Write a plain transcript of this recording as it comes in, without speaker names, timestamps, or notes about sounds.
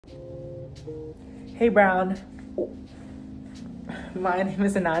Hey Brown, my name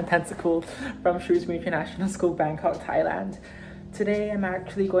is Anand Tensakul from Shrewsbury International School, Bangkok, Thailand. Today I'm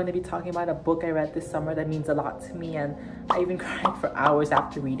actually going to be talking about a book I read this summer that means a lot to me, and I even cried for hours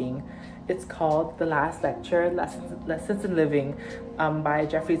after reading. It's called The Last Lecture, Lessons in Living by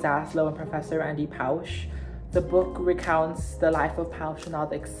Jeffrey Zaslow and Professor Andy Pausch. The book recounts the life of Pausch and all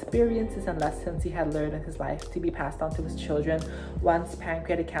the experiences and lessons he had learned in his life to be passed on to his children once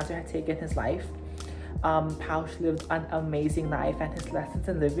pancreatic cancer had taken his life. Pausch lived an amazing life, and his lessons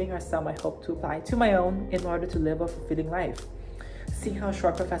in living are some I hope to apply to my own in order to live a fulfilling life. Seeing how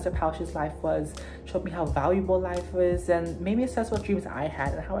short Professor Pausch's life was showed me how valuable life is, and made me assess what dreams I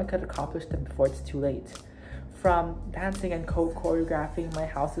had and how I could accomplish them before it's too late. From dancing and choreographing my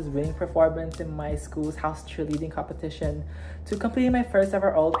house's winning performance in my school's house cheerleading competition to completing my first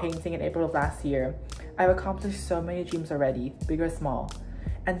ever oil painting in April of last year, I've accomplished so many dreams already, big or small.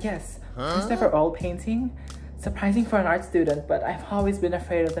 And yes, first ever oil painting? Surprising for an art student, but I've always been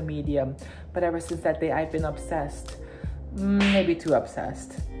afraid of the medium. But ever since that day, I've been obsessed. Maybe too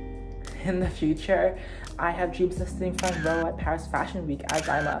obsessed. In the future, I have dreams of sitting front row at Paris Fashion Week as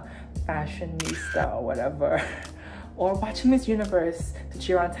I'm a fashionista or whatever. Or watching Miss Universe to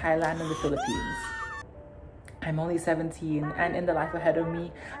cheer on Thailand and the Philippines. I'm only 17, and in the life ahead of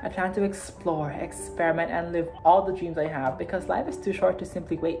me, I plan to explore, experiment, and live all the dreams I have, because life is too short to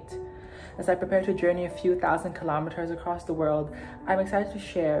simply wait. As I prepare to journey a few thousand kilometers across the world, I'm excited to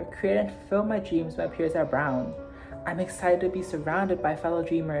share, create, and fulfill my dreams with my peers at Brown. I'm excited to be surrounded by fellow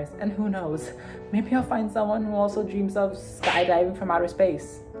dreamers, and who knows, maybe I'll find someone who also dreams of skydiving from outer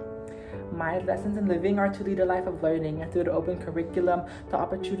space. My lessons in living are to lead a life of learning, and through the open curriculum, the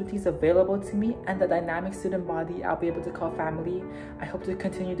opportunities available to me, and the dynamic student body I'll be able to call family, I hope to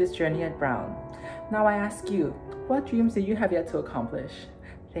continue this journey at Brown. Now I ask you, what dreams do you have yet to accomplish?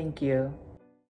 Thank you.